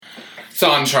It's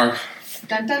on, Char.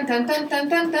 Dun dun dun dun dun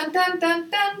dun dun dun dun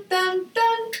dun dun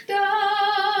dun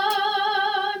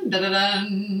dun dun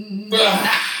dun.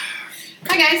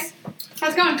 Hi guys,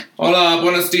 how's it going? Hola,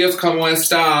 buenos dias, ¿cómo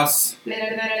estás?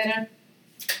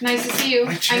 Nice to see you.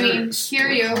 Hear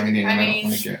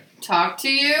you. Talk to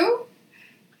you.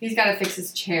 He's got to fix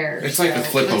his chair. It's like a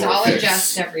flip over fix. I'll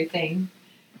adjust everything.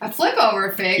 A flip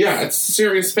over fix? Yeah, it's a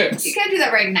serious fix. You can't do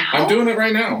that right now. I'm doing it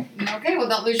right now. Okay, well,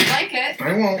 don't lose your blanket.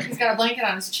 I won't. He's got a blanket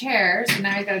on his chair, so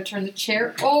now he's got to turn the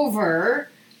chair over.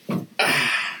 That's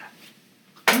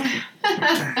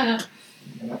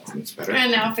better.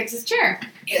 And now fix his chair.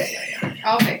 Yeah.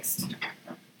 All fixed.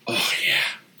 Oh,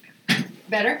 yeah.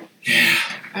 Better? Yeah.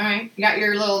 All right. You got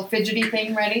your little fidgety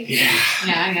thing ready? Yeah.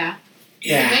 Yeah.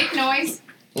 Yeah. Does it make noise?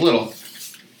 A little.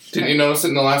 Didn't you notice it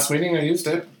in the last meeting? I used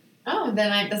it. Oh,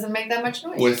 then it doesn't make that much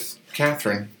noise. With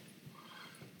Catherine.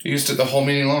 I used it the whole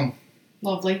meeting long.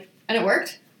 Lovely. And it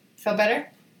worked? Felt better?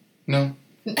 No.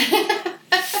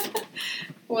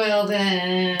 Well,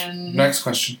 then... Next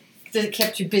question. Did it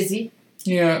kept you busy?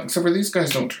 Yeah, except for these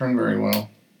guys don't turn very well.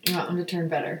 You want them to turn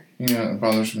better? Yeah, it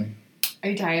bothers me.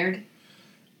 Are you tired?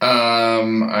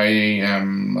 I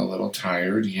am a little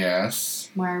tired, yes.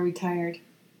 Why are we tired?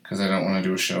 Because I don't want to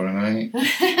do a show tonight.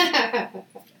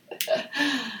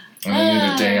 And I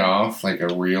need a day off, like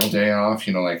a real day off,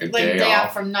 like a day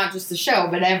off from not just the show,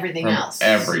 but everything else.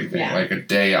 Everything, yeah. Like a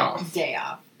day off. Day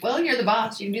off. Well, you're the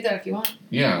boss. You can do that if you want.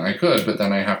 Yeah, I could, but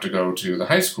then I have to go to the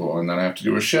high school, and then I have to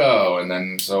do a show, and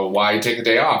then, so why take a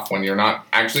day off when you're not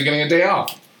actually getting a day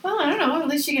off? Well, I don't know. At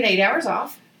least you get 8 hours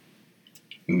off.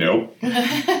 Nope.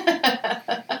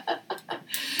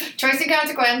 Choice and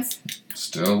consequence.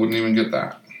 Still wouldn't even get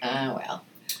that. Well.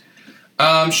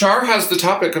 Char has the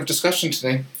topic of discussion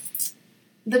today.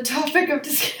 The topic of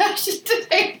discussion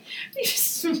today? You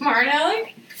smart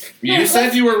aleck. You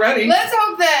said you were ready. Let's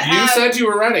hope that... You said you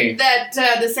were ready. That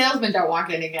the salesmen don't walk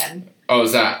in again. Oh,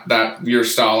 is that you're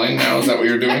stalling now? Is that what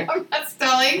you're doing? I'm not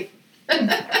stalling.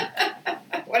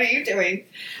 What are you doing?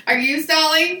 Are you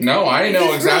stalling? No, I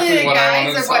know exactly really what I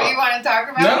want to talk about. What you want to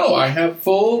talk about? No, I have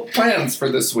full plans for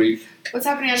this week. What's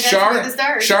happening on Dancing with the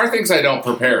Stars? Char thinks I don't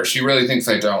prepare. She really thinks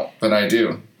I don't, but I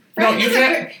do. No, you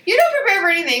can't. You don't prepare for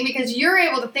anything because you're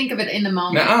able to think of it in the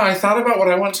moment. Nuh-uh, I thought about what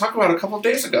I want to talk about a couple of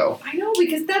days ago. I know, but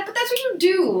that's what you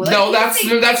do. Like, no, that's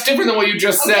different than what you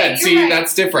just said. See, right.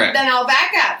 That's different. Then I'll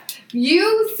back up.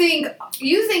 You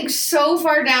think so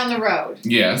far down the road.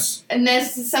 Yes. And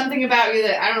this is something about you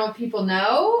that I don't know if people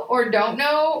know or don't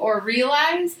know or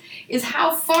realize is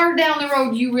how far down the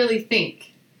road you really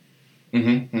think.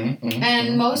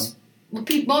 And most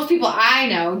people I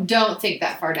know don't think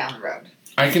that far down the road.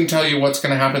 I can tell you what's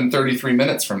going to happen 33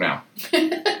 minutes from now.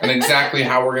 And exactly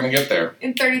how we're going to get there.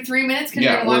 In 33 minutes?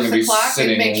 Yeah, we're going to be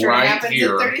sitting right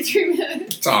here. In 33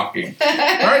 minutes. Talking. All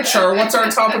right, Char, what's our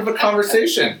topic of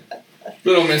conversation?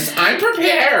 Little miss, I'm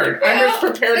prepared. Well, I'm as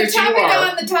prepared as you are. The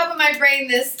topic on the top of my brain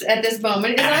at this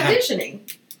moment is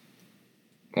auditioning.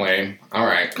 Lame. All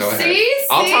right, go ahead. See?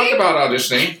 I'll talk about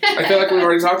auditioning. I feel like we've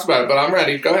already talked about it, but I'm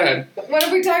ready. Go ahead. What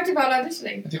have we talked about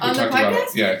auditioning? On the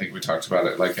podcast? I think we talked about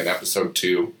it like in episode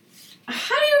 2.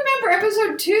 How do you remember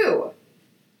episode 2?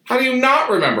 How do you not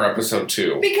remember episode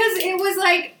 2? Because it was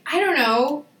like, I don't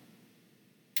know.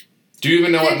 Do you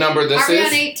even know what number this is? Are we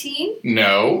on 18?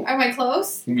 No. Am I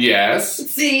close? Yes.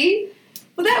 See?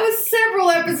 Well, that was several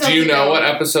episodes ago. Do you know what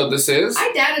episode this is?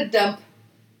 I data dump.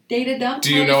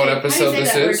 Do you know what episode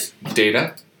this is?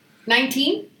 Data?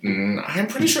 19? I'm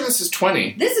pretty sure this is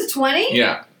 20. This is 20?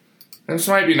 Yeah. This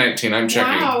might be 19. I'm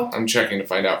checking. Wow. I'm checking to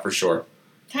find out for sure.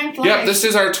 Time flies. Yep, this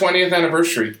is our 20th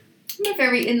anniversary. I'm a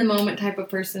very in-the-moment type of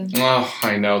person. Oh,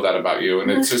 I know that about you, and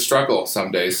it's a struggle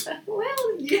some days. Well,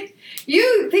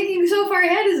 you thinking so far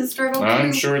ahead is a struggle, too.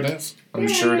 I'm sure it is. I'm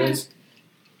sure it is.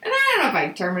 And I don't know if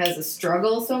I term it as a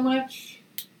struggle so much.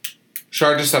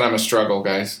 Char just said I'm a struggle,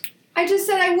 guys. I just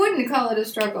said I wouldn't call it a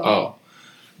struggle. Oh.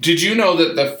 Did you know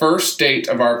that the first date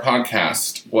of our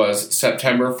podcast was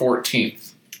September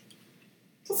 14th?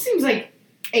 That seems like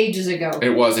ages ago. It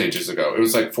was ages ago. It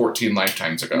was like 14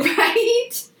 lifetimes ago.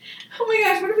 Right? Oh my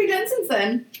gosh, what have we done since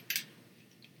then?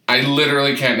 I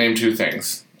literally can't name 2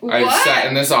 things. What? I've sat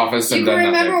in this office and done nothing.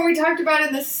 You can remember what we talked about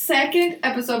in the second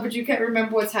episode, but you can't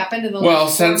remember what's happened in the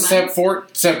last last 4 months. Well,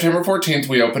 since September 14th,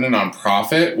 we opened a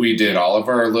nonprofit. We did all of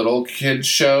our little kids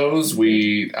shows.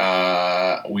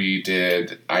 I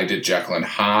did Jekyll and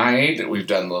Hyde. We've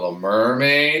done Little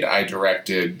Mermaid. I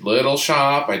directed Little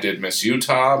Shop. I did Miss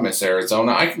Utah, Miss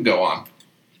Arizona. I can go on.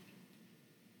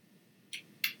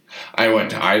 I went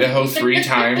to Idaho 3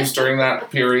 times during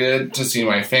that period to see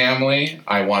my family.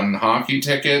 I won hockey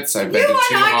tickets. I've been to 2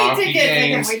 hockey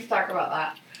games. I can't wait to talk about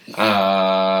that. Do you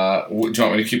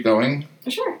want me to keep going?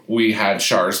 Sure. We had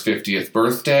Char's 50th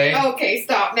birthday. Okay,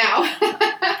 stop now.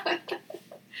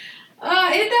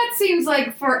 That seems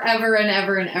like forever and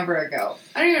ever and ever ago.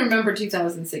 I don't even remember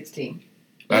 2016.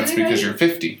 That's because you're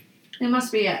 50. It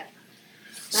must be it.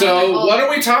 So, what are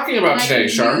we talking about today,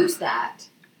 Char? Use that.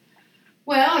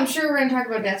 Well, I'm sure we're going to talk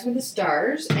about Dancing with the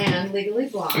Stars and Legally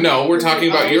Blonde. No, we're talking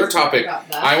about your topic.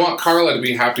 I want Carla to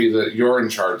be happy that you're in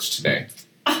charge today.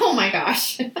 Oh my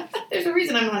gosh. There's a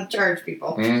reason I'm not in charge,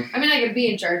 people. I mean, I could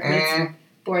be in charge, but it's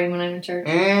boring when I'm in charge.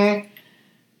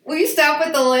 Will you stop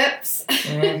with the lips?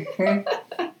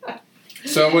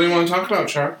 So, what do you want to talk about,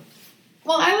 Char?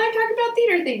 Well, I like talking about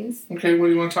theater things. Okay, what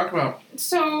do you want to talk about?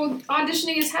 So,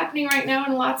 auditioning is happening right now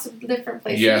in lots of different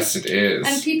places. Yes, it is.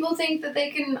 And people think that they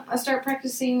can start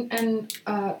practicing and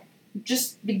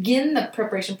just begin the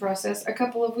preparation process a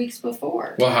couple of weeks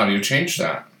before. Well, how do you change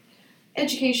that?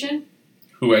 Education.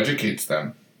 Who educates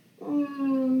them?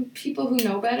 People who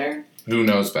know better. Who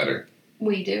knows better?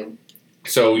 We do.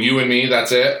 So, you and me,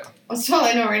 that's it? That's all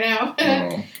I know right now.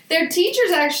 Oh. Their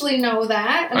teachers actually know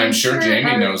that. And I'm sure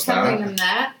Jamie knows telling them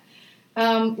that.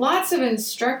 Lots of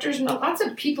instructors, lots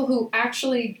of people who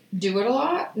actually do it a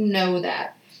lot know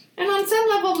that. And on some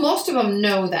level, most of them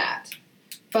know that.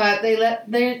 But they let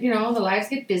their lives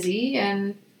get busy,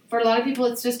 and for a lot of people,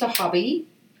 it's just a hobby.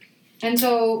 And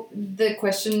so the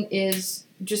question is,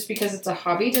 just because it's a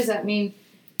hobby, does that mean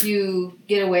you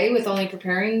get away with only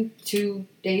preparing 2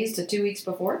 days to 2 weeks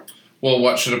before? Well,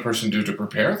 what should a person do to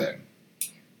prepare then?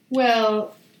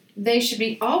 Well, they should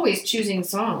be always choosing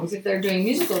songs if they're doing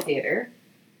musical theater,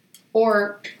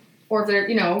 or if they're,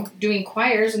 doing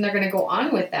choirs and they're going to go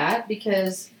on with that,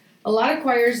 because a lot of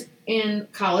choirs in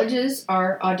colleges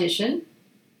are audition.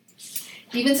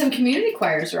 Even some community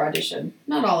choirs are audition.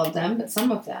 Not all of them, but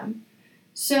some of them.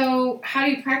 So, how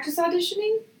do you practice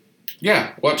auditioning?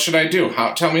 Yeah, what should I do?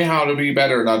 Tell me how to be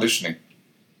better at auditioning.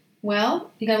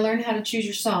 Well, you got to learn how to choose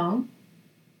your song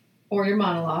or your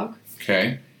monologue.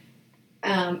 Okay.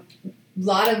 A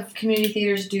lot of community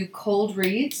theaters do cold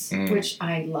reads, which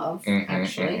I love,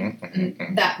 actually.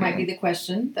 That might be the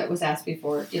question that was asked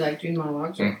before. Do you like doing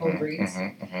monologues or cold reads?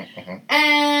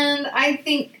 And I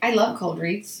think I love cold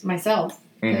reads myself.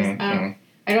 I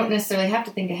don't necessarily have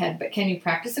to think ahead, but can you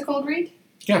practice a cold read?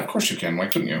 Yeah, of course you can. Why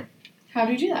couldn't you? How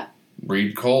do you do that?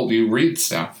 Read cold. You read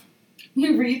stuff.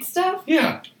 You read stuff?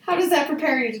 Yeah. How does that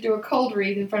prepare you to do a cold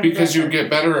read in front of Because you get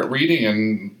better at reading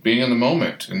and being in the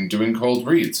moment and doing cold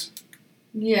reads.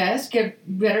 Yes, get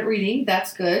better at reading.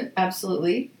 That's good.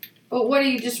 Absolutely. But what, are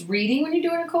you just reading when you're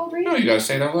doing a cold read? No, you got to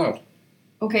say it out loud.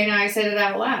 Okay, now I said it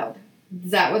out loud.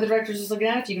 Is that what the director's just looking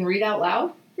at? If you can read out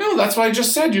loud? No, that's what I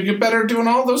just said. You get better at doing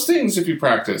all those things if you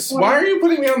practice. Why are you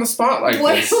putting me on the spot like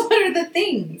this? What are the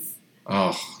things?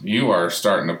 Oh, you are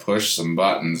starting to push some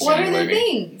buttons, What young are the lady.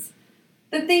 things?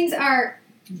 The things are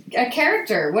a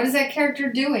character. What is that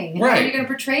character doing? Right. How are you going to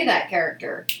portray that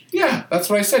character? Yeah, that's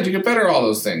what I said. You get better at all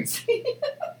those things.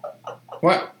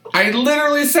 What? I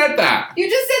literally said that. You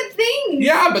just said things.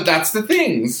 Yeah, but that's the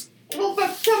things. Well,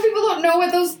 but some people don't know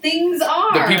what those things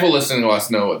are. The people listening to us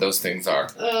know what those things are.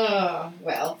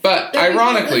 Well. But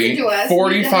ironically,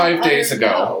 45 days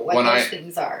ago, when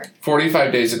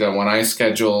 45 days ago when I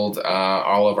scheduled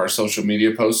all of our social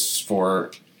media posts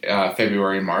for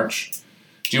February and March,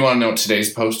 do you want to know what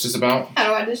today's post is about? How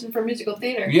to audition for musical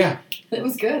theater. Yeah. It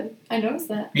was good. I noticed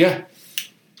that. Yeah.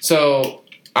 So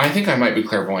I think I might be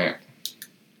clairvoyant.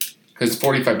 Because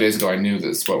 45 days ago, I knew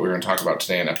this, what we were going to talk about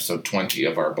today in episode 20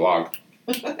 of our blog.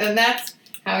 And that's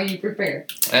how you prepare.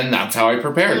 And that's how I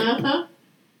prepared. Uh-huh.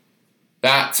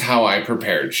 That's how I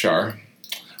prepared, Char.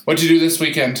 What'd you do this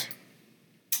weekend?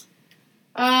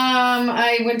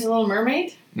 I went to Little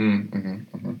Mermaid.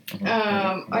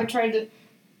 I tried to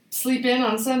sleep in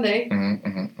on Sunday.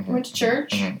 Went to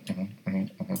church. Did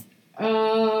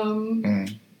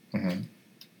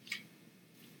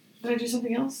I do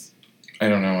something else? I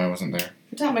don't know. I wasn't there.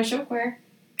 I taught my show choir.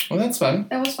 Well, that's fun.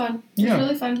 That was fun. It was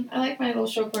really fun. I like my little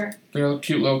show choir. They're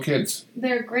cute little kids.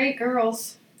 They're great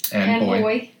girls. And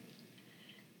boy.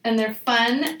 And they're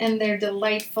fun, and they're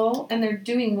delightful, and they're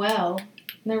doing well.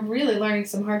 And they're really learning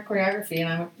some hard choreography, and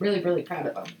I'm really, really proud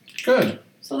of them. Good.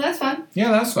 So that's fun.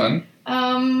 Yeah, that's fun.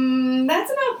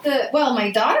 That's about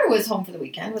my daughter was home for the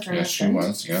weekend with her husband.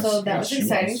 Yes, she was, yes. So that was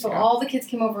exciting. So all the kids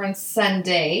came over on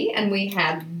Sunday, and we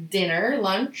had dinner,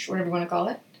 lunch, whatever you want to call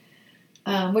it.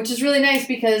 Which is really nice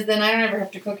because then I don't ever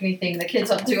have to cook anything. The kids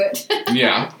help do it.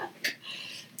 Yeah.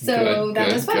 So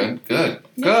that was fun. Good.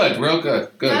 Real good.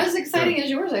 Not as exciting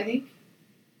as yours, I think.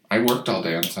 I worked all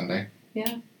day on Sunday.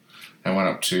 Yeah. I went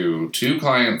up to 2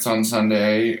 clients on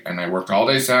Sunday, and I worked all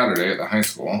day Saturday at the high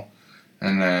school.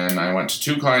 And then I went to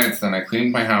 2 clients, then I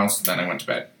cleaned my house, then I went to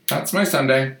bed. That's my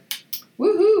Sunday.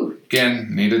 Woohoo!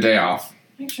 Again, need a day off.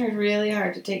 I tried really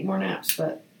hard to take more naps,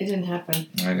 but it didn't happen.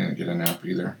 I didn't get a nap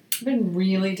either. I've been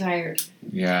really tired.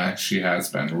 Yeah, she has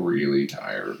been really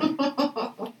tired.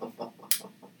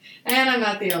 And I'm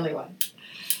not the only one.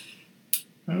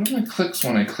 I don't know if it clicks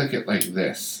when I click it like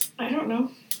this. I don't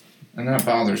know. And that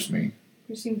bothers me.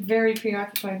 You seem very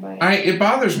preoccupied by it. It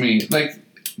bothers me. Like,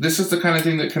 this is the kind of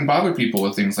thing that can bother people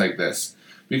with things like this.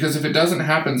 Because if it doesn't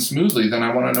happen smoothly, then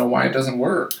I want to know why it doesn't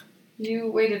work.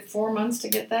 You waited 4 months to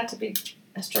get that to be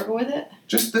a struggle with it?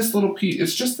 Just this little piece.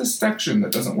 It's just this section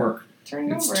that doesn't work.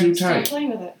 Turn it It's over too and tight. start playing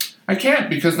with it. I can't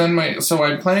because then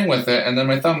I'm playing with it and then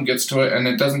my thumb gets to it and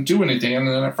it doesn't do anything and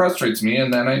then it frustrates me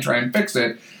and then I try and fix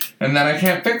it and then I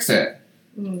can't fix it.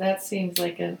 That seems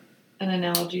like an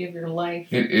analogy of your life.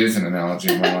 It is an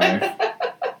analogy of my life.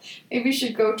 Maybe you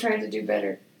should go try to do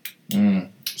better.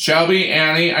 Shelby,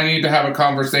 Annie, I need to have a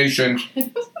conversation.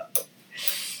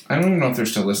 I don't even know if they're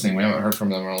still listening. We haven't heard from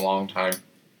them in a long time.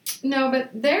 No, but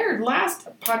their last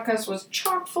podcast was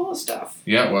chock full of stuff.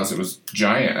 Yeah, it was. It was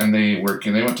giant, and they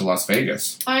went to Las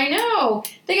Vegas. I know.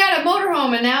 They got a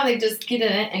motorhome, and now they just get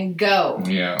in it and go.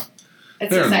 Yeah,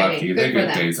 It's they're exciting. lucky. Good They for get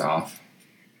them. days off.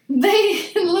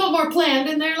 They a little more planned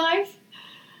in their life.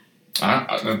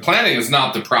 Planning is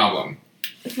not the problem.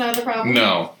 It's not the problem.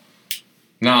 No,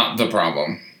 not the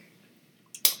problem.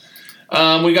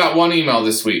 We got one email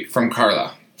this week from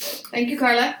Carla. Thank you,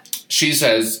 Carla. She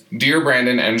says, "Dear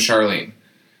Brandon and Charlene."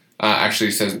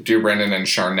 Actually says, "Dear Brandon and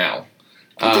Charnel."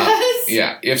 Yes.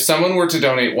 Yeah. If someone were to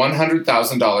donate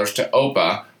 $100,000 to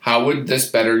OPA, how would this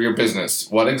better your business?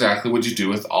 What exactly would you do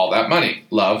with all that money?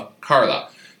 Love, Carla.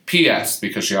 P.S.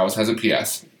 Because she always has a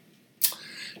P.S.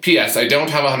 P.S. I don't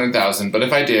have $100,000, but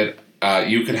if I did,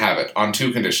 you could have it on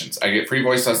 2 conditions. I get free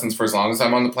voice lessons for as long as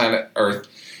I'm on the planet Earth,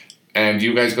 and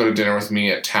you guys go to dinner with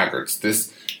me at Taggart's.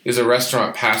 This is a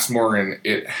restaurant past Morgan.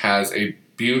 It has a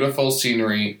beautiful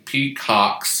scenery,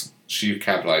 peacocks, she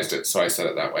capitalized it, so I said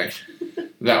it that way,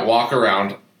 that walk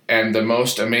around, and the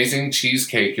most amazing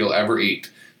cheesecake you'll ever eat.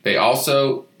 They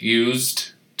also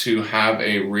used to have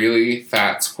a really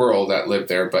fat squirrel that lived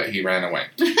there, but he ran away.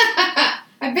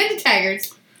 I've been to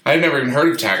Taggart's. I've never even heard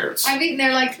of Taggart's. I've eaten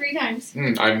there like 3 times.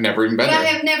 I've never even been But there. I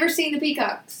have never seen the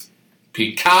peacocks.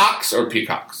 Peacocks or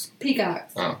peacocks?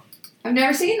 Peacocks. Oh. I've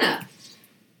never seen them.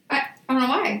 I don't know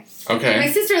why. Okay. My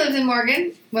sister lives in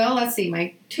Morgan. Well, let's see.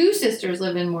 My 2 sisters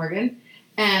live in Morgan.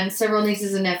 And several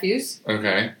nieces and nephews.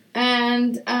 Okay.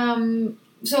 And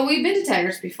so we've been to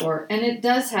Taggart's before. And it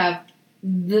does have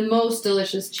the most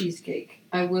delicious cheesecake.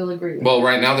 I will agree with Well,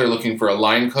 right now they're looking for a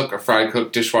line cook, a fry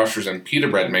cook, dishwashers, and pita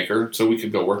bread maker, so we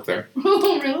could go work there.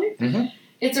 Oh, really? Mm-hmm.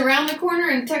 It's around the corner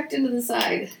and tucked into the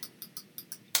side.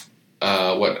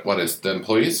 What is the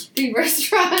employees? The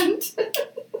restaurant.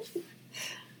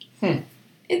 Hmm.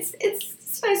 It's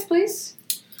a nice place.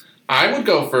 I would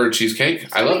go for a cheesecake.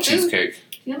 I love Me too. cheesecake.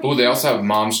 Yummy. Oh, they also have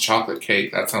Mom's chocolate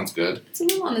cake. That sounds good. It's a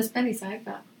little on the spendy side,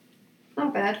 but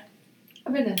not bad.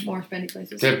 I've been to more spendy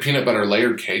places. They have peanut butter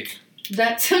layered cake.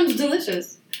 That sounds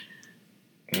delicious.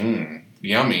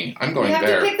 Yummy. I'm You going have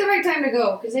there. to pick the right time to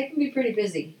go, because they can be pretty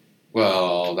busy.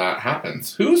 Well, that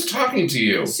happens. Who's talking to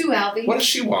you? Sue Alvey. What does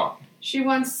she want? She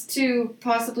wants to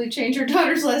possibly change her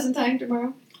daughter's lesson time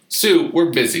tomorrow. Sue,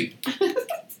 we're busy.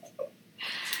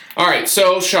 All right,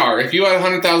 so Shar, if you had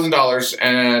 $100,000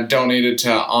 and donated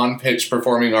to On Pitch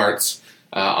Performing Arts,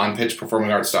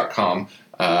 onpitchperformingarts.com,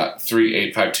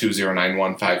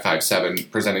 38520915557,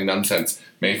 presenting Nonsense,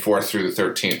 May 4th through the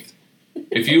 13th.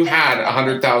 If you had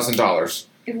 $100,000,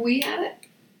 If we had it?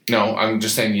 no, I'm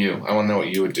just saying you. I want to know what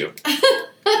you would do.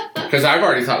 Because I've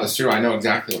already thought this through. I know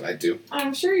exactly what I'd do.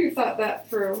 I'm sure you thought that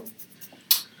through.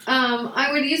 I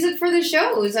would use it for the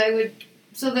shows. I would,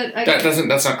 so that I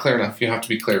That's not clear enough. You have to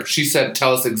be clear. She said,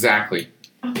 tell us exactly.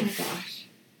 Oh my gosh.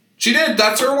 She did.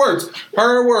 That's her words.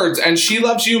 Her words. And she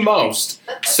loves you most.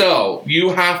 So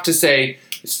you have to say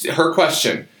her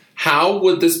question. How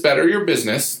would this better your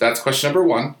business? That's question number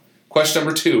 1. Question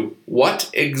number 2. What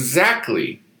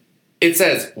exactly, it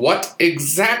says, what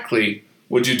exactly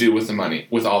would you do with the money,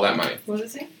 with all that money? What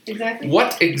does it say? Exactly.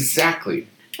 What exactly?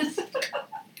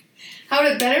 How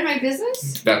would it better my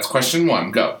business? That's question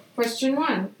 1. Go. Question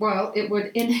 1. Well, it would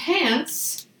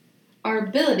enhance our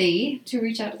ability to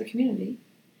reach out to the community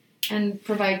and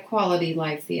provide quality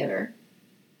live theater.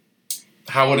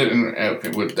 How would it, okay,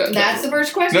 would that, That's the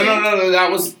first question. No,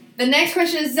 that was, The next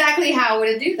question is exactly how would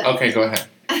it do that? okay, go ahead.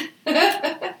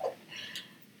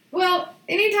 Well,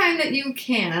 anytime that you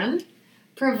can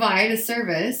provide a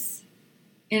service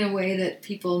in a way that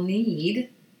people need.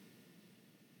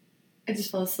 I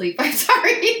just fell asleep. I'm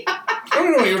sorry. Oh, don't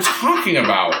even know what you're talking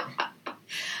about.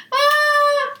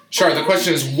 Char, the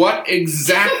question is, what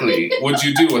exactly would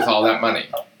you do with all that money?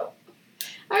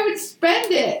 I would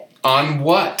spend it. On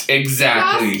what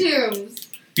exactly? Costumes.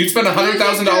 You'd spend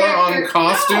 $100,000 on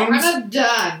costumes? No, I'm not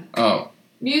done. Oh.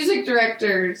 Music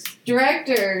directors,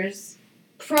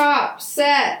 props,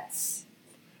 sets.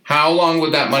 How long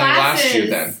would that money last you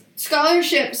then?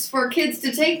 Scholarships for kids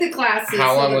to take the classes.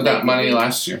 How long would that money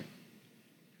last you?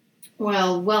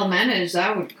 Well managed,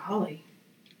 that would golly.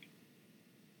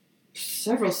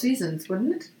 Several seasons,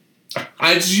 wouldn't it?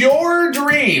 It's your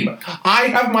dream. I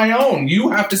have my own.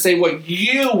 You have to say what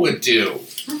you would do.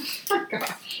 Oh my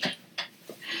gosh.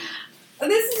 I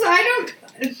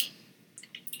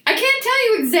can't tell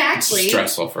you exactly. It's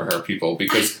stressful for her, people,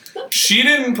 because she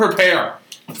didn't prepare.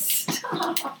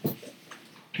 Stop.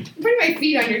 I'm putting my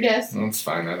feet on your desk. That's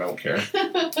fine. I don't care.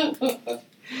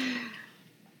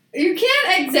 You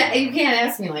can't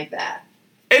ask me like that.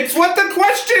 It's what the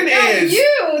question is.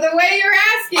 The way you're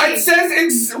asking. It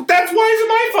says that's why it's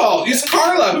my fault. It's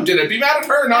Carla who did it. Be mad at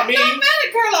her, not me. I'm not mad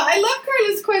at Carla. I love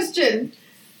Carla's question.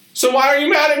 So why are you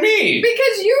mad at me?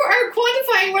 Because you are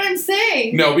quantifying what I'm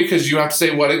saying. No, because you have to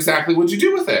say what exactly would you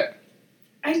do with it.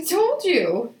 I told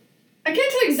you. I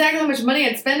can't tell you exactly how much money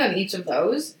I'd spend on each of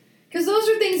those. Because those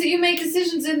are things that you make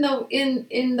decisions in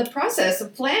the process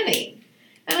of planning.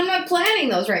 And I'm not planning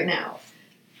those right now.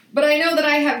 But I know that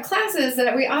I have classes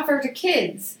that we offer to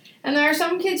kids. And there are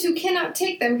some kids who cannot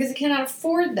take them because they cannot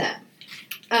afford them.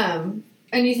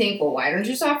 And you think, well, why don't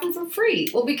you just offer them for free?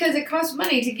 Well, because it costs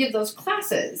money to give those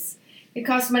classes. It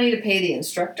costs money to pay the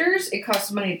instructors. It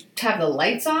costs money to have the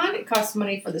lights on. It costs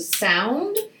money for the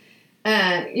sound.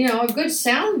 A good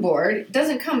soundboard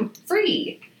doesn't come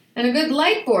free. And a good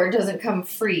light board doesn't come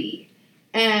free.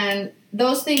 And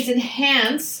those things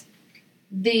enhance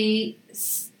the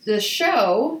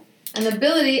show and the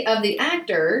ability of the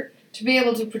actor to be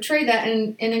able to portray that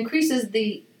and increases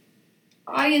the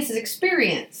audience's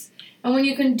experience. And when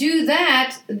you can do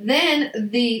that, then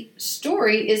the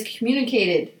story is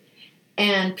communicated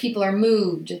and people are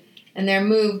moved, and they're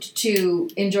moved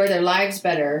to enjoy their lives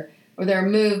better, or they're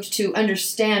moved to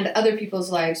understand other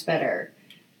people's lives better.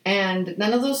 And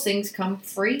none of those things come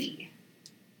free.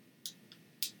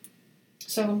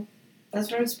 So that's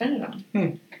what I would spend it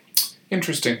on.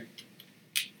 Interesting.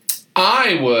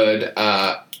 I would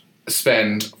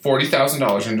spend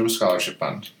 $40,000 into a scholarship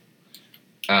fund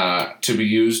to be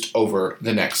used over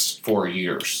the next 4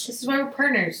 years. This is why we're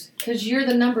partners, because you're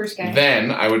the numbers guy.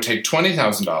 Then I would take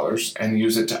 $20,000 and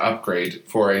use it to upgrade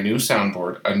for a new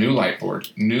soundboard, a new light board,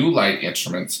 new light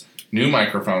instruments, new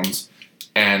microphones,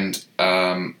 and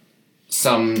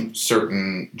some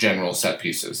certain general set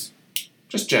pieces.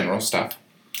 Just general stuff.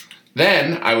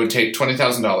 Then I would take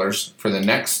 $20,000 for the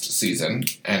next season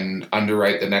and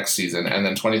underwrite the next season, and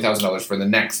then $20,000 for the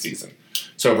next season.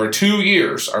 So over 2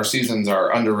 years, our seasons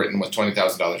are underwritten with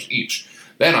 $20,000 each.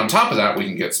 Then on top of that, we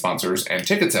can get sponsors and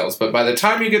ticket sales. But by the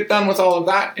time you get done with all of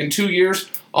that, in 2 years,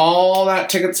 all that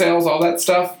ticket sales, all that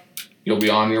stuff, you'll be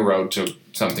on your road to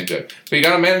something good. But you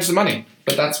got to manage the money.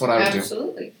 But that's what I would do.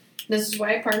 Absolutely. This is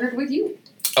why I partnered with you.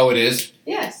 Oh, it is?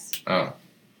 Yes. Oh.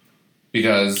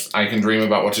 Because I can dream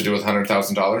about what to do with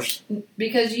 $100,000?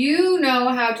 Because you know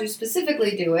how to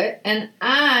specifically do it, and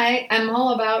I am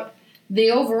all about the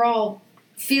overall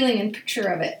feeling and picture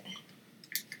of it.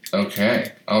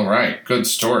 Okay. All right. Good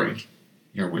story.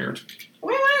 You're weird.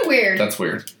 Why am I weird? That's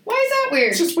weird. Why is that weird?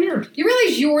 It's just weird. You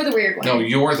realize you're the weird one. No,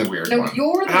 you're the weird one. No,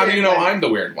 you're the How weird do you know one. I'm the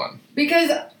weird one?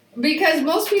 Because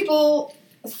most people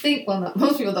think, well, no,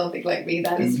 most people don't think like me.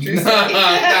 That is true.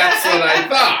 That's what I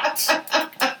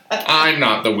thought. I'm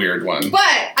not the weird one. But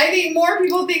I think more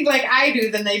people think like I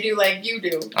do than they do like you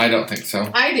do. I don't think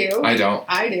so. I do. I don't.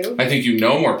 I do. I think you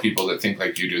know more people that think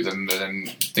like you do than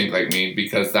think like me,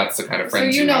 because that's the kind of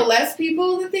friends So you know have. less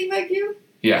people that think like you?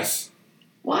 Yes.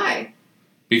 Why?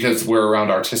 Because we're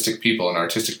around artistic people, and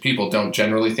artistic people don't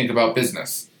generally think about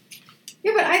business.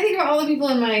 Yeah, but I think about all the people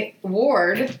in my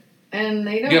ward, and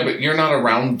they don't. Yeah, but you're not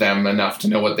around them enough to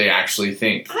know what they actually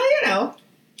think. I know.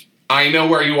 I know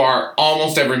where you are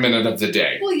almost every minute of the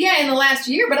day. Well, yeah, in the last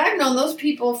year, but I've known those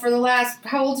people for the last,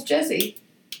 how old's Jesse?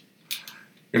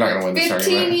 You're not going to win this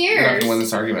 15 argument. years. You're not going to win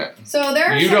this argument. So there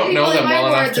are You some don't know people them in my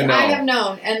well enough ward to that know. I have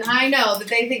known, and I know that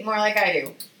they think more like I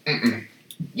do. Mm-mm.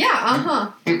 Yeah,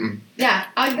 uh-huh. Mm-mm. Yeah,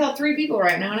 I can call 3 people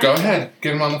right now. Go ahead.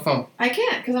 Get them on the phone. I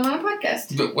can't, because I'm on a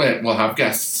podcast. But wait, we'll have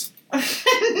guests.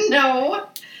 No.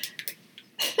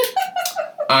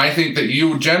 I think that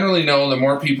you generally know the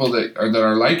more people that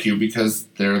are like you, because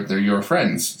they're your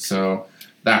friends. So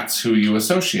that's who you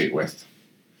associate with,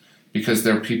 because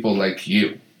they're people like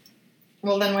you.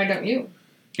 Well, then why don't you?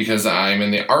 Because I'm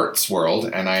in the arts world,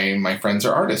 and my friends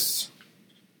are artists.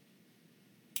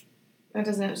 That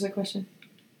doesn't answer the question.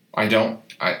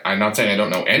 I'm not saying I don't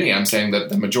know any. I'm saying that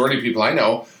the majority of people I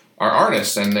know are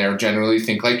artists, and they generally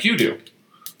think like you do,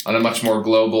 on a much more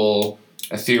global,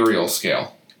 ethereal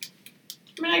scale.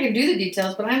 I mean, I can do the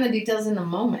details, but I'm the details in the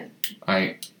moment.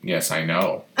 Yes, I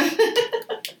know.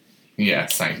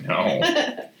 Yes, I know.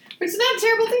 It's not a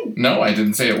terrible thing. No, I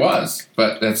didn't say it was,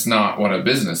 but that's not what a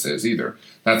business is either.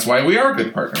 That's why we are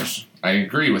good partners. I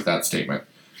agree with that statement.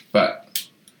 But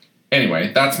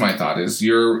anyway, that's my thought, is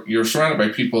you're surrounded by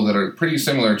people that are pretty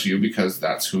similar to you because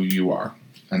that's who you are.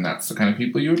 And that's the kind of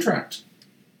people you attract.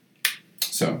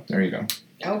 So, there you go.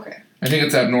 Okay. I think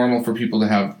it's abnormal for people to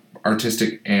have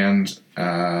artistic and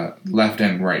left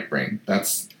and right brain.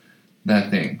 That's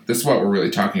that thing. This is what we're really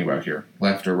talking about here.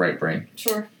 Left or right brain.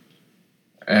 Sure.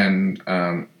 And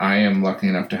I am lucky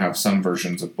enough to have some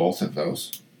versions of both of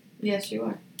those. Yes, you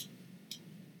are.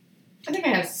 I think I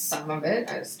have some of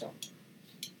it. I just don't.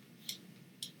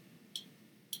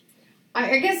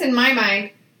 I guess in my mind,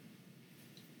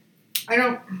 I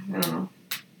don't know.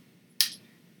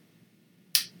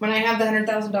 When I have the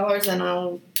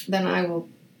 $100,000, then I will.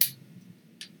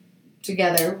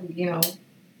 Together,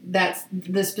 that's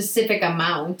the specific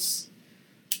amounts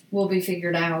will be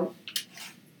figured out.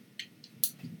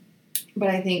 But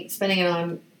I think spending it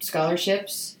on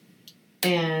scholarships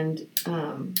and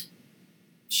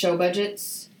show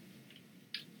budgets,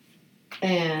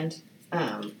 and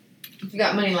if you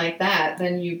got money like that,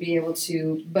 then you'd be able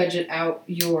to budget out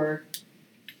your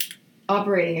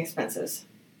operating expenses.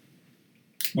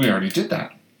 We already did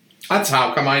that. That's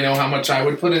how come I know how much I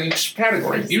would put in each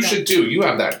category. You should too. You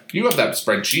have that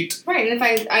spreadsheet. Right, and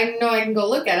if I know I can go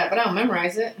look at it, but I don't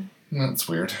memorize it. That's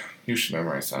weird. You should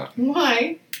memorize that.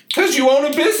 Why? Because you own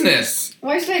a business.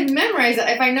 Why should I memorize it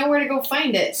if I know where to go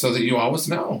find it? So that you always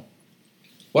know.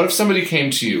 What if somebody came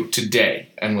to you today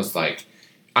and was like,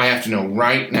 I have to know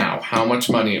right now how much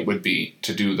money it would be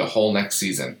to do the whole next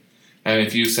season. And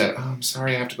if you said, oh, I'm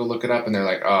sorry, I have to go look it up. And they're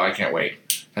like, oh, I can't wait.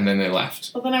 And then they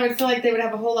left. Well, then I would feel like they would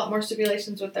have a whole lot more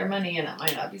stipulations with their money, and it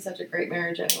might not be such a great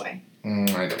marriage anyway.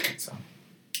 I don't think so.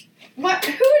 What?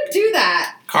 Who would do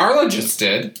that? Carla just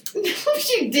did. No,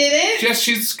 she didn't. Yes,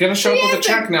 she's going to show up with a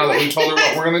check now that we told her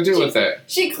what we're going to do with it.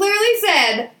 She clearly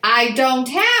said, I don't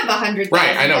have $100,000.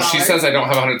 Right, I know. She says I don't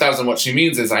have $100,000. What she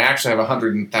means is I actually have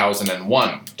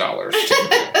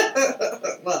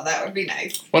 $100,001. Well, that would be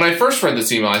nice. When I first read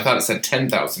this email, I thought it said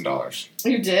 $10,000.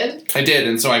 You did? I did,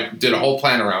 and so I did a whole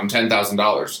plan around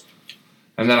 $10,000.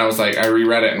 And then I was like, I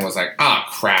reread it and was like,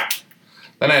 crap.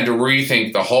 Then I had to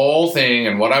rethink the whole thing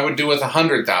and what I would do with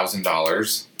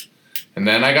 $100,000. And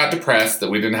then I got depressed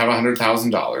that we didn't have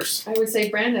 $100,000. I would say,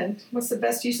 Brandon, what's the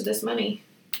best use of this money?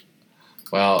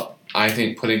 Well, I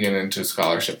think putting it into a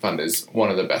scholarship fund is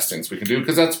one of the best things we can do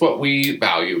because that's what we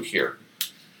value here.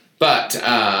 But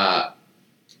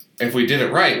if we did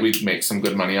it right, we'd make some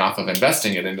good money off of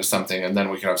investing it into something, and then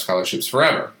we could have scholarships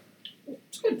forever.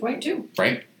 That's a good point, too.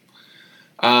 Right?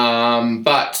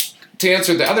 But to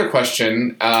answer the other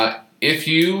question, if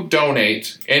you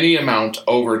donate any amount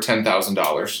over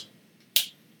 $10,000,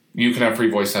 you can have free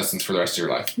voice lessons for the rest of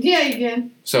your life. Yeah, you can.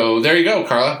 So there you go,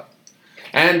 Carla.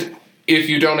 And if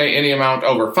you donate any amount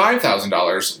over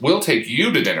 $5,000, we'll take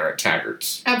you to dinner at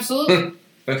Taggart's. Absolutely.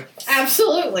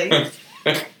 Absolutely.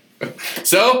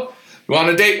 So, you want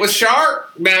a date with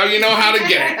Shark? Now you know how to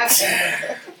get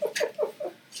it.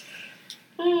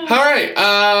 All right.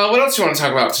 What else do you want to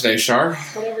talk about today, Shar?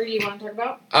 Whatever you want to talk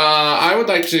about. I would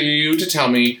like you to tell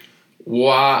me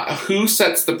who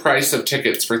sets the price of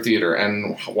tickets for theater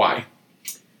and why.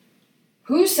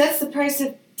 Who sets the price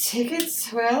of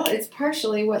tickets? Well, it's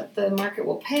partially what the market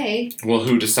will pay. Well,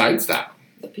 who decides that?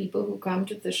 The people who come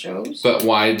to the shows. But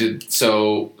why did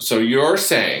so you're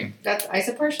saying I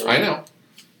said partially. I know.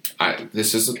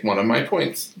 This is one of my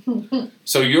points.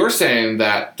 So you're saying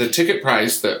that the ticket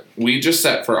price that we just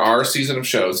set for our season of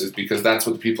shows is because that's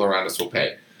what the people around us will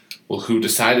pay. Well, who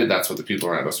decided that's what the people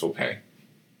around us will pay?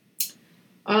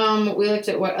 We looked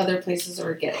at what other places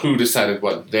are getting. Who decided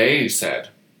what they said?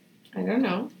 I don't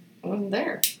know. I wasn't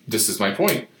there. This is my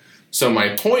point. So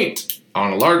my point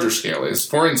on a larger scale is,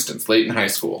 for instance, Layton High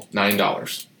School,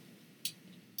 $9.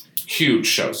 Huge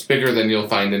shows, bigger than you'll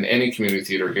find in any community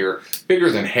theater here, bigger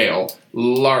than Hale,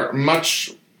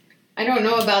 much. I don't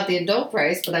know about the adult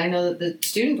price, but I know that the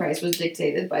student price was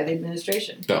dictated by the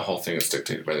administration. The whole thing is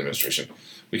dictated by the administration.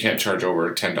 We can't charge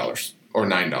over $10 or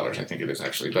 $9, I think it is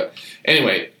actually. But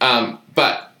anyway,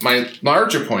 but my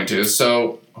larger point is,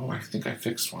 I think I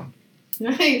fixed one.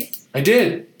 Nice. I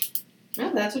did.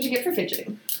 Well, that's what you get for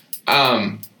fidgeting.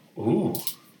 Ooh.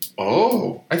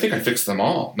 Oh, I think I fixed them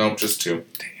all. Nope, just 2.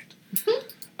 Dang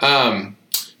it.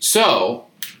 So,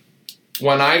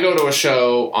 when I go to a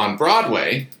show on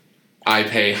Broadway, I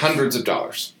pay hundreds of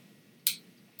dollars.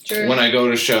 True. When I go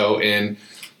to a show in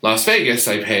Las Vegas,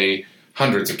 I pay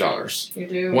hundreds of dollars. You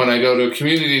do. When I go to a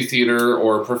community theater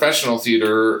or professional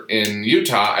theater in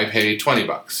Utah, I pay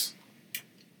 $20.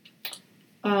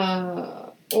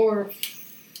 Or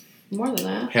more than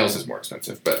that. Hales is more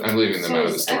expensive, but I'm leaving them out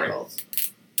of the story. Eccles.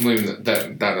 I'm leaving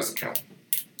that doesn't count.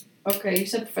 Okay, you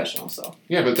said professional, so.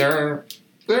 Yeah, but there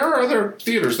are other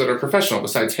theaters that are professional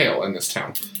besides Hale in this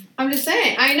town. I'm just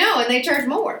saying. I know, and they charge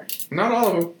more. Not all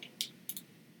of them.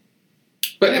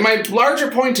 But my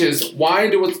larger point is, why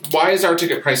is our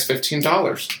ticket price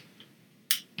 $15?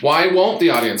 Why won't the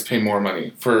audience pay more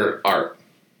money for art?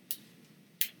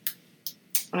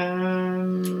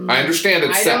 I understand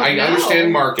it's set. I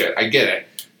understand market. I get it.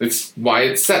 It's why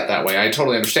it's set that way. I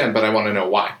totally understand, but I want to know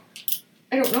why.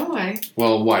 I don't know why.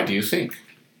 Well, why do you think?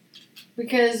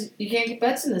 Because you can't get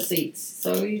butts in the seats,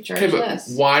 so you charge Okay, but less.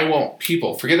 why won't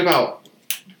people? Forget about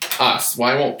us.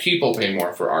 Why won't people pay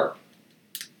more for art?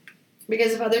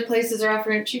 Because if other places are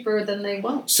offering it cheaper, then they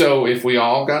won't. So if we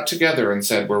all got together and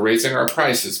said we're raising our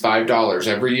prices $5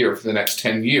 every year for the next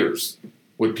 10 years,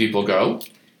 would people go?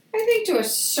 I think to a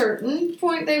certain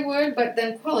point they would, but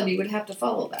then quality would have to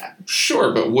follow that.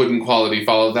 Sure, but wouldn't quality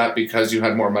follow that because you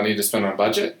had more money to spend on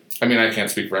budget? I mean, I can't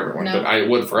speak for everyone, No. but it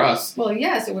would for us. Well,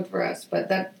 yes, it would for us, but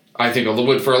that... I think it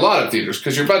would for a lot of theaters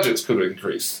because your budgets could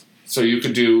increase. So you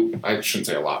could do, I shouldn't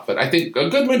say a lot, but I think a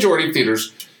good majority of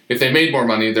theaters, if they made more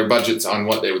money, their budgets on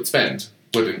what they would spend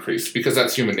would increase because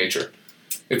that's human nature.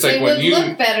 It's like they would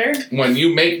look better. When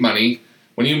you make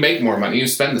more money, you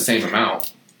spend the same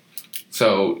amount.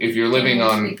 So if you're living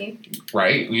on,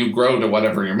 right, you grow to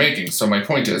whatever you're making. So my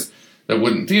point is that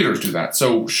wouldn't theaters do that?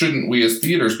 So shouldn't we as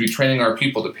theaters be training our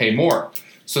people to pay more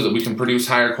so that we can produce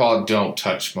higher quality? Don't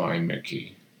touch my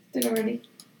Mickey. Did already.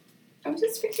 I was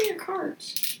just fixing your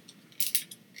cards.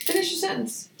 Finish your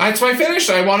sentence. That's why I finished.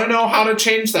 I want to know how to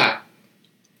change that.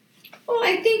 Well,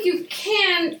 I think you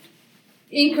can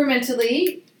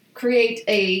incrementally create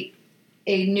a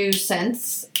new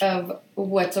sense of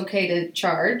what's okay to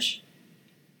charge.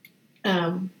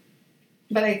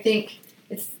 But I think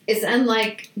it's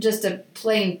unlike just a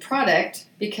plain product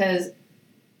because,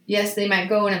 yes, they might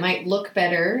go and it might look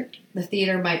better. The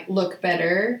theater might look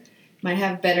better, might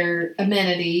have better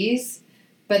amenities,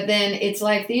 but then it's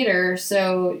live theater,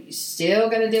 so you still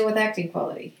got to deal with acting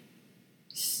quality.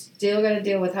 Still got to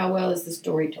deal with how well is the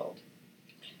story told.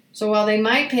 So while they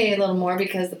might pay a little more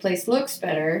because the place looks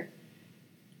better,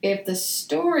 if the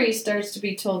story starts to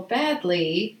be told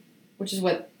badly, which is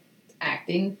what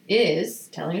acting is,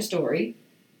 telling a story,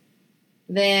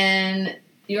 then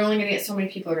you're only going to get so many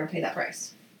people who are going to pay that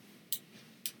price.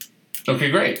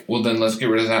 Okay, great. Well, then let's get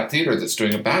rid of that theater that's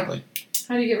doing it badly.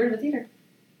 How do you get rid of a theater?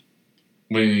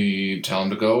 We tell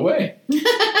them to go away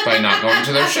by not going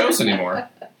to their shows anymore.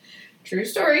 True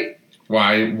story.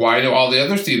 Why do all the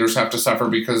other theaters have to suffer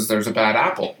because there's a bad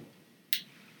apple?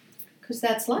 Because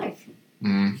that's life.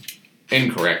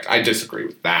 Incorrect. I disagree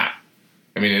with that.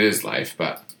 I mean, it is life,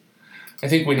 but I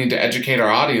think we need to educate our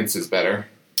audiences better.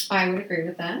 I would agree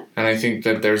with that. And I think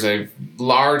that there's a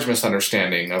large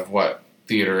misunderstanding of what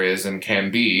theater is and can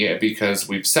be because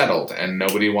we've settled and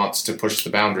nobody wants to push the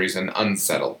boundaries and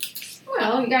unsettle.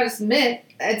 Well, you got to admit,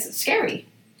 it's scary.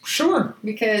 Sure.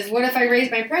 Because what if I raise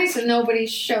my price and nobody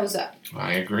shows up?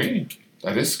 I agree.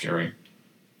 That is scary.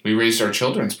 We raised our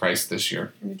children's price this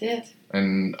year. We did.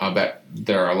 And I'll bet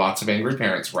there are lots of angry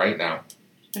parents right now.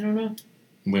 I don't know.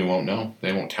 We won't know.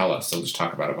 They won't tell us. They'll just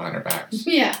talk about it behind our backs.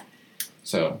 Yeah.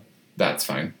 So that's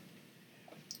fine.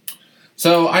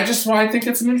 So I think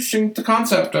it's an interesting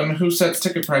concept on who sets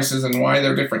ticket prices and why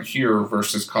they're different here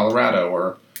versus Colorado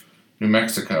or New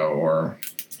Mexico or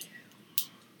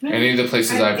any of the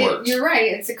places I've worked. You're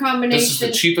right. It's a combination. This is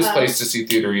the cheapest place to see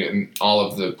theater in all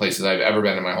of the places I've ever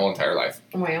been in my whole entire life.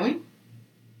 In Wyoming?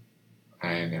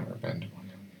 I had never been to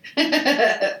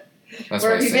Wyoming. That's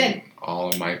Where why have you been? All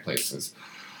of my places.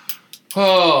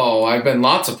 Oh, I've been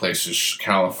lots of places.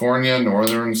 California,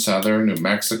 northern, southern, New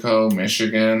Mexico,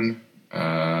 Michigan,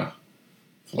 Florida.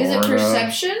 Is it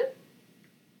perception?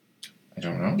 I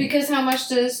don't know. Because how much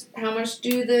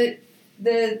do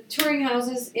the touring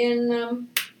houses in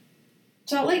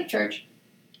Salt Lake charge?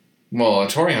 Well, a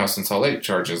touring house in Salt Lake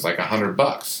charges like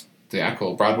 $100.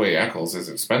 The Broadway Eccles is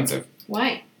expensive.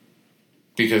 Why?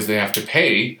 Because they have to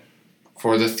pay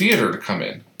for the theater to come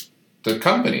in. The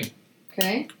company.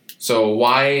 Okay. So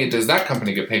why does that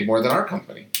company get paid more than our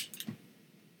company?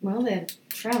 Well, they have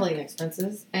traveling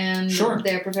expenses, and Sure.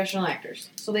 they're professional actors,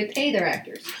 so they pay their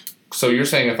actors. So you're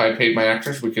saying if I paid my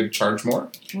actors, we could charge more?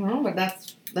 Well, but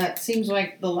that seems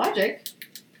like the logic.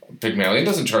 Pygmalion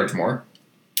doesn't charge more.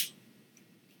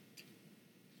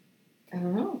 I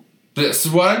don't know. This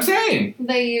is what I'm saying.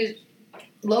 They use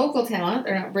local talent.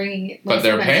 They're not bringing it. But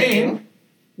they're paying.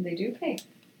 They do pay.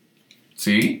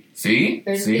 See?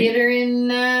 There's a theater in,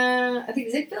 I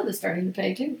think Ziegfeld is starting to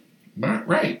pay too.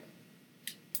 Right.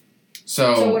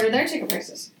 So what are their ticket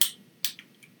prices?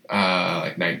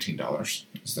 Like $19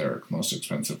 is their most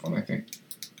expensive one, I think.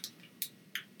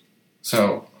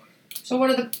 So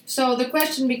the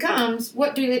question becomes,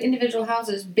 what do the individual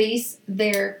houses base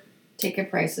their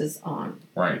ticket prices on?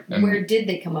 Right. And where did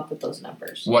they come up with those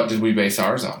numbers? What did we base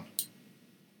ours on?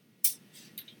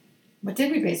 What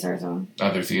did we base ours on?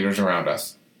 Other theaters around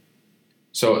us.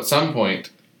 So at some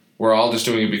point, we're all just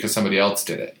doing it because somebody else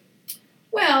did it.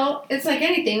 Well, it's like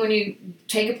anything. When you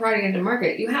take a product into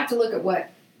market, you have to look at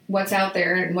what's out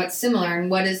there and what's similar and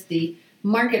what is the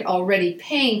market already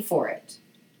paying for it.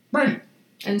 Right.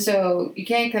 And so you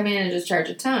can't come in and just charge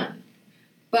a ton.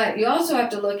 But you also have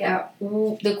to look at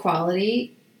the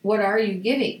quality. What are you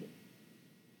giving?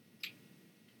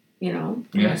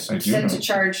 Yes, I do. Said to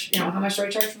charge, how much do I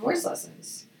charge for voice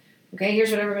lessons? Okay, here's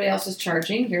what everybody else is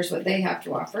charging. Here's what they have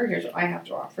to offer. Here's what I have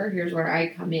to offer. Here's where I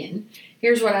come in.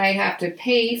 Here's what I have to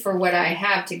pay for what I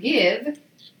have to give.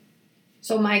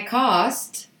 So my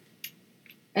cost,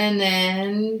 and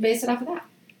then base it off of that.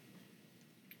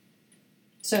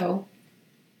 So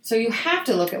you have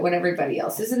to look at what everybody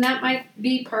else is, and that might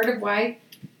be part of why.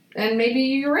 And maybe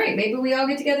you're right. Maybe we all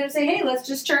get together and say, hey, let's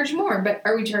just charge more. But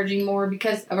are we charging more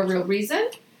because of a real reason?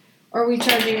 Or are we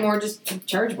charging more just to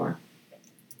charge more?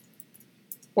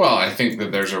 Well, I think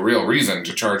that there's a real reason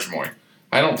to charge more.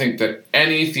 I don't think that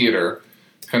any theater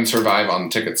can survive on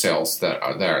ticket sales that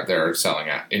they're selling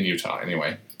at in Utah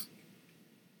anyway.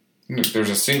 There's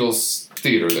a single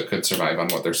theater that could survive on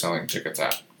what they're selling tickets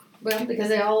at. Well, because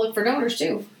they all look for donors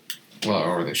too. Well,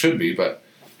 or they should be, but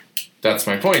that's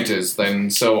my point is then,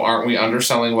 so aren't we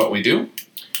underselling what we do?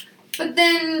 But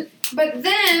then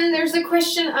there's the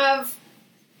question of,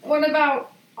 what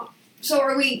about, so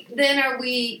are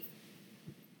we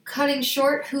cutting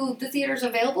short who the theater's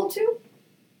available to?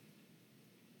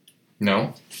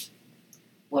 No.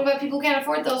 What about people who can't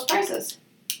afford those prices?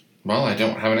 Well, I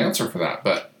don't have an answer for that,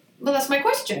 but... Well, that's my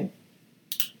question.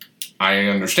 I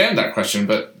understand that question,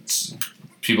 but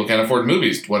people can't afford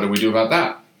movies. What do we do about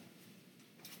that?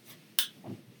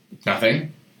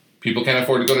 Nothing. People can't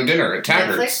afford to go to dinner at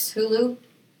Taggart's. Netflix, Hulu.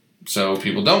 So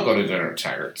people don't go to dinner at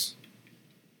Taggart's.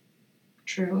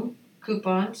 True.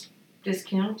 Coupons,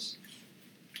 discounts.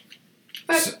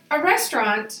 But a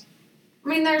restaurant,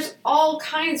 there's all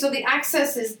kinds. So the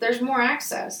there's more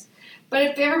access. But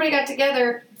if everybody got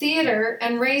together, theater,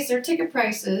 and raised their ticket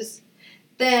prices,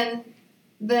 then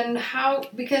how,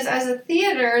 because as a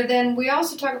theater, then we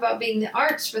also talk about being the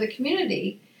arts for the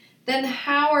community, then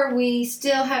how are we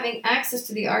still having access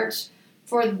to the arts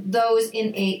for those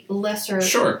in a lesser...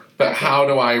 Sure, but how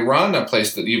do I run a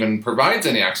place that even provides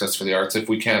any access for the arts if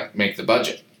we can't make the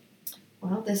budget?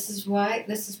 Well, this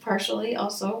is partially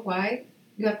also why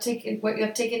you have to take what you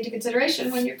have to take into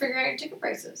consideration when you're figuring out your ticket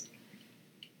prices.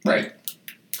 Right.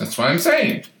 That's what I'm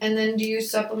saying. And then do you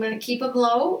keep them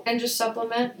low, and just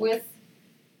supplement with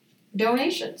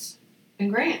donations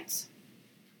and grants?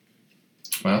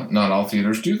 Well, not all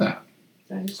theaters do that.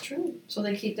 That is true. So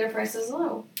they keep their prices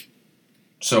low.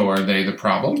 So are they the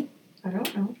problem? I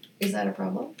don't know. Is that a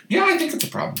problem? Yeah, I think it's a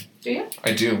problem. Do you?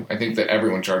 I do. I think that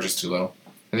everyone charges too low.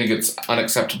 I think it's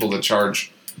unacceptable to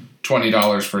charge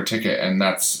 $20 for a ticket, and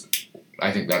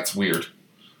I think that's weird.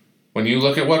 When you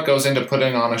look at what goes into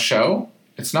putting on a show,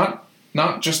 it's not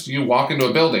just you walk into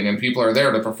a building and people are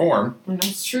there to perform.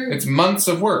 That's true. It's months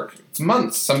of work. It's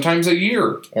months, sometimes a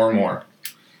year or more.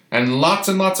 And lots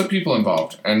of people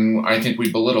involved. And I think we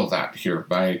belittle that here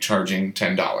by charging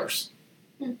 $10.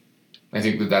 I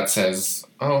think that says,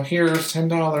 oh, here's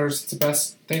 $10. It's the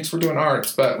best. Thanks for doing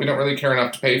arts, but we don't really care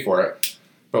enough to pay for it.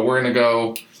 But we're going to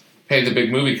go pay the big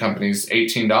movie companies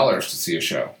 $18 to see a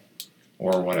show.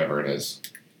 Or whatever it is.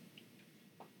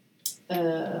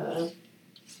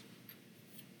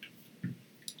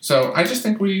 So I just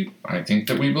think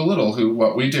that we belittle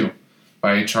what we do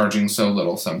by charging so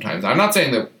little sometimes. I'm not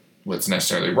saying that what's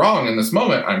necessarily wrong in this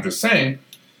moment. I'm just saying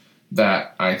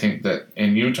that I think that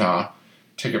in Utah,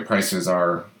 ticket prices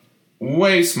are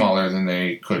way smaller than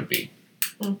they could be.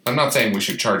 I'm not saying we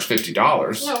should charge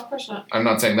 $50. No, of course not. I'm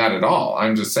not saying that at all.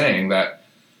 I'm just saying that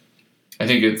I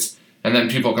think And then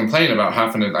people complain about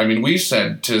having to... I mean, we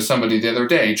said to somebody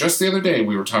just the other day,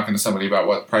 we were talking to somebody about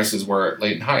what prices were at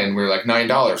Layton High, and we were like, $9.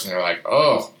 And they're like,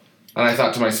 oh. And I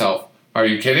thought to myself, are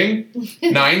you kidding?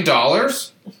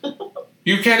 $9?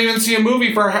 You can't even see a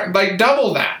movie for, like,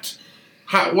 double that.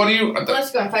 What do you... Let's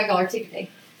go on $5 ticket day.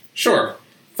 Sure.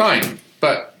 Fine.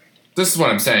 But this is what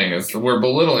I'm saying, is we're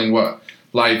belittling what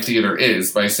live theater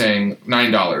is by saying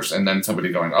 $9, and then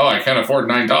somebody going, oh, I can't afford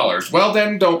 $9. Well,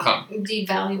 then don't come.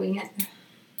 Devaluing it.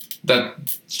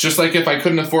 That's just like if I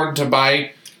couldn't afford to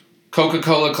buy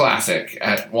Coca-Cola Classic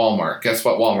at Walmart. Guess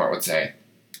what Walmart would say?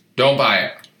 Don't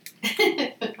buy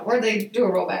it. Or they do a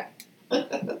rollback.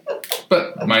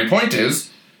 But my point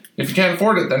is, if you can't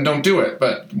afford it, then don't do it.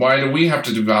 But why do we have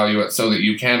to devalue it so that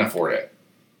you can afford it?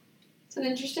 It's an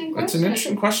interesting question. It's an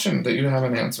interesting question that you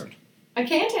haven't answered. I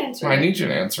can't answer it. I need you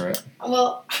to answer it.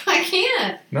 Well, I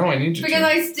can't. No, I need you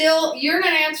because you're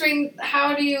not answering,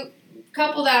 how do you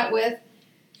couple that with,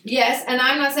 yes, and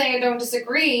I'm not saying I don't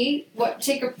disagree, what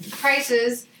ticket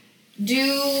prices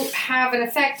do have an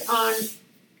effect on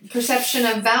perception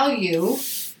of value,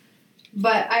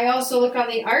 but I also look on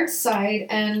the arts side,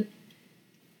 and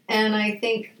I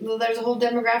think there's a whole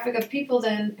demographic of people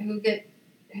then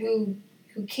who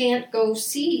can't go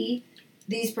see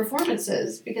these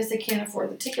performances because they can't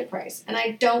afford the ticket price. And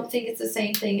I don't think it's the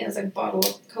same thing as a bottle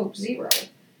of Coke Zero. I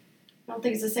don't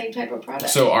think it's the same type of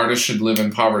product. So artists should live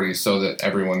in poverty so that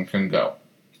everyone can go.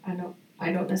 I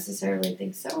don't necessarily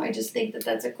think so. I just think that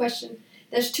that's a question.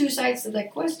 There's two sides to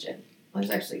that question. Well,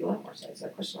 there's actually a lot more sides to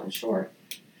that question, I'm sure.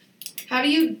 How do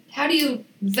you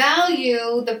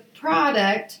value the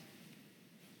product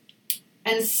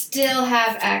and still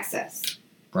have access?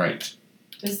 Right.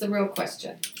 Is the real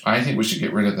question. I think we should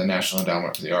get rid of the National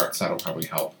Endowment for the Arts. That'll probably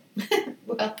help.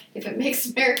 Well, if it makes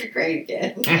America great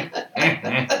again.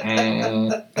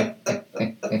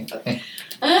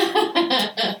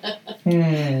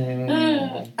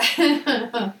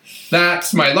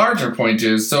 That's my larger point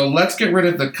is, so let's get rid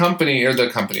of the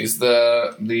companies,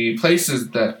 the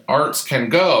places that arts can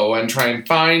go and try and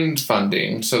find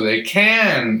funding so they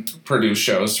can produce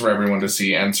shows for everyone to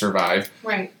see and survive.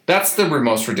 Right. That's the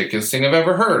most ridiculous thing I've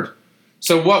ever heard.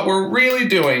 So what we're really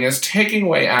doing is taking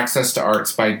away access to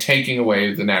arts by taking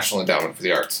away the National Endowment for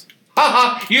the Arts. Ha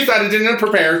ha! You thought it didn't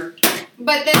prepare.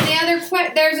 But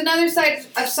then there's another side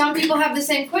of some people have the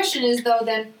same question is though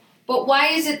then, but why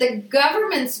is it the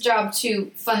government's job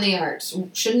to fund the arts?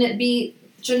 Shouldn't it be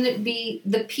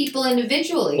the people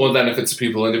individually? Well, then if it's the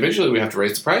people individually, we have to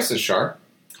raise the prices, Shar.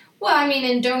 Well, I mean,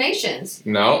 in donations.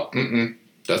 No,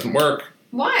 doesn't work.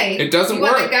 Why? It doesn't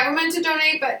work. You want the government to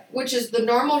donate, which is the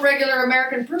normal, regular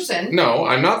American person. No,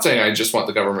 I'm not saying I just want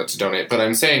the government to donate, but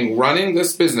I'm saying running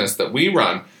this business that we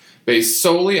run based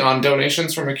solely on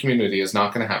donations from a community is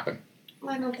not going to happen.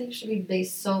 Well, I don't think it should be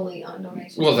based solely on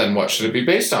donations. Well, then what should it be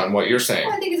based on? What you're saying?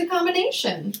 Well, I think it's a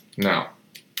combination. No.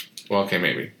 Well, okay,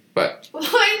 maybe. But well,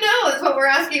 I know. That's what we're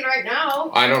asking right now.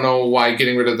 I don't know why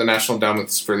getting rid of the National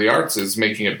Endowments for the Arts is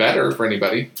making it better for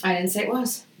anybody. I didn't say it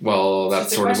was. Well,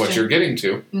 that's sort of what you're getting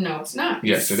to. No, it's not.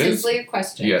 Yes, it is. Simply a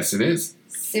question. Yes, it is.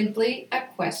 Simply a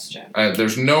question.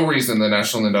 There's no reason the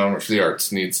National Endowment for the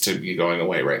Arts needs to be going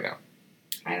away right now.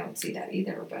 I don't see that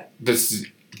either, but... This has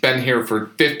been here for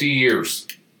 50 years.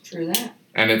 True that.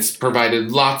 And it's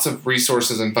provided lots of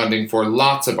resources and funding for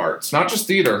lots of arts. Not just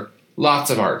theater,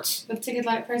 lots of arts. But ticket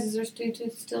prices are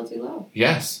still too low.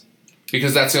 Yes.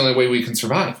 Because that's the only way we can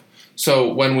survive.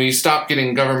 So when we stop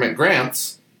getting government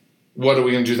grants, what are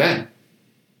we going to do then?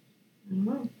 I don't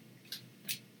know.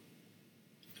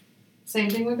 Same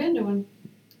thing we've been doing.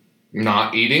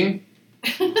 Not eating?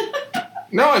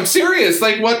 No, I'm serious.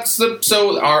 Like,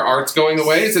 so are arts going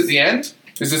away? Is it the end?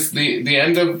 Is this the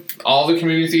end of all the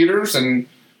community theaters? And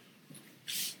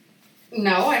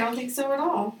no, I don't think so at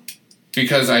all.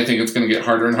 Because I think it's going to get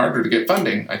harder and harder to get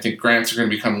funding. I think grants are going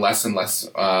to become less and less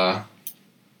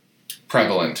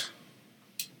prevalent.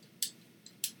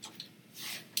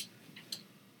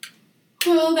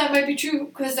 Well, that might be true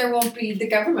because there won't be the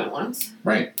government ones.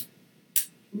 Right.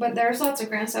 But there's lots of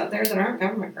grants out there that aren't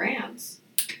government grants.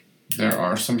 There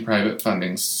are some private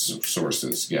funding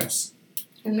sources, yes.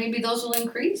 And maybe those will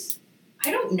increase?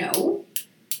 I don't know.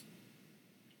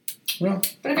 Well,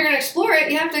 but if you're going to explore it,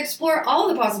 you have to explore all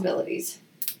the possibilities.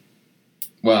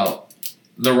 Well,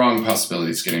 the wrong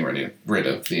possibility is getting rid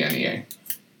of the NEA.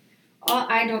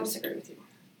 I don't disagree with you.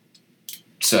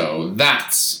 So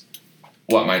that's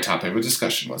what my topic of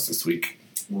discussion was this week.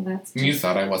 Well, that's... You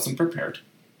thought I wasn't prepared.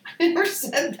 I never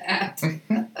said that.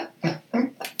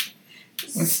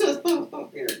 So,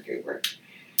 you're a goober.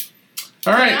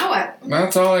 All right. Now what?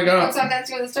 That's all I got. What's on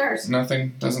Dancing with the Stars?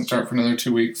 Nothing. Doesn't start for another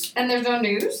 2 weeks. And there's no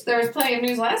news. There was plenty of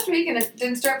news last week, and it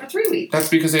didn't start for 3 weeks. That's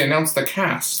because they announced the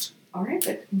cast. All right,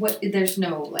 but what? There's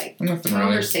no Nothing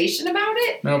conversation about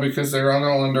it. No, because they're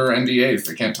all under NDAs.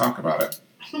 They can't talk about it.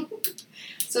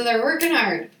 So they're working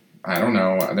hard. I don't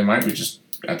know. They might be just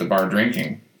at the bar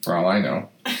drinking, for all I know.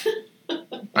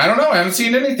 I don't know. I haven't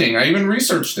seen anything. I even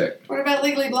researched it. What about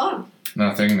Legally Blonde?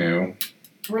 Nothing new.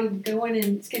 We're going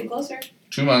and it's getting closer.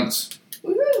 2 months.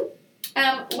 Woohoo!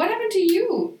 What happened to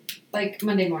you,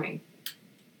 Monday morning?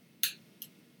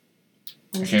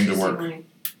 I came to work. Morning?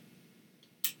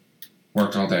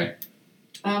 Worked all day.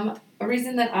 A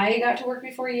reason that I got to work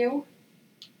before you?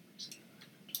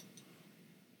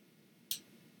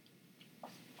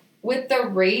 With the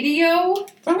radio?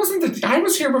 That wasn't I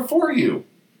was here before you.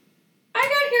 I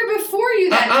got here before you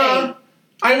that day.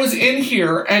 I was in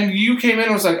here, and you came in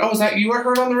and was like, oh, is that you I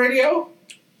heard on the radio?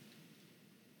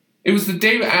 It was the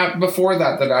day before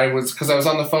that I was, because I was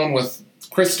on the phone with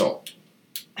Crystal.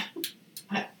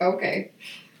 Okay.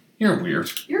 You're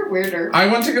weird. You're weirder. I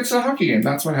went to get to the hockey game.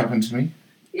 That's what happened to me.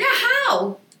 Yeah,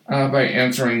 how? By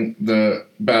answering the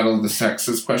Battle of the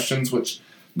Sexes questions, which,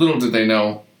 little did they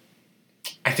know,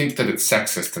 I think that it's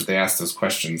sexist that they ask those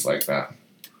questions like that.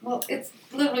 Well, it's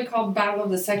literally called Battle of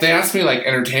the Sexes. They asked me,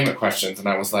 entertainment questions, and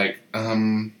I was like,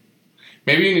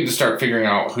 maybe you need to start figuring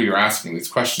out who you're asking these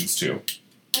questions to.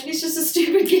 Maybe it's just a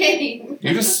stupid game.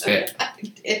 You just spit. I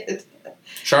did.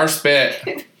 Char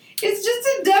spit. It's just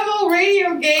a demo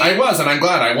radio game. I was, and I'm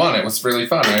glad I won. It was really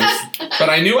fun. But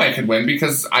I knew I could win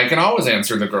because I can always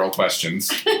answer the girl questions.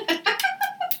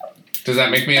 Does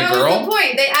that make me a girl? That was the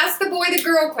point. They asked the boy the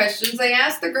girl questions. They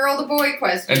asked the girl the boy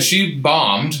questions. And she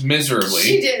bombed miserably.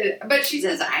 She did. But she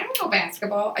says, I don't know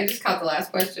basketball. I just caught the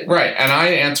last question. Right, and I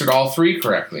answered all 3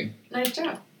 correctly. Nice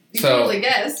job. You So, totally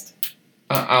guessed.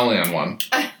 I only on 1.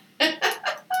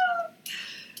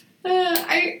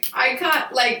 I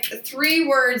caught 3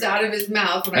 words out of his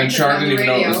mouth when I And put Char it on didn't the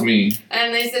even radio. know it was me.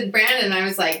 And they said Brandon, and I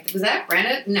was like, was that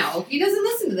Brandon? No, he doesn't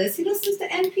listen to this. He listens to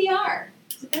NPR.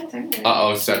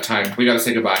 Uh-oh, it's that time. We gotta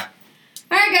say goodbye.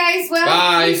 All right, guys. Well,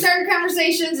 Bye. we started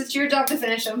conversations. It's your job to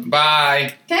finish them.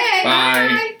 Bye. Okay,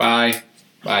 bye. Bye.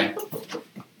 Bye.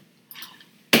 Bye.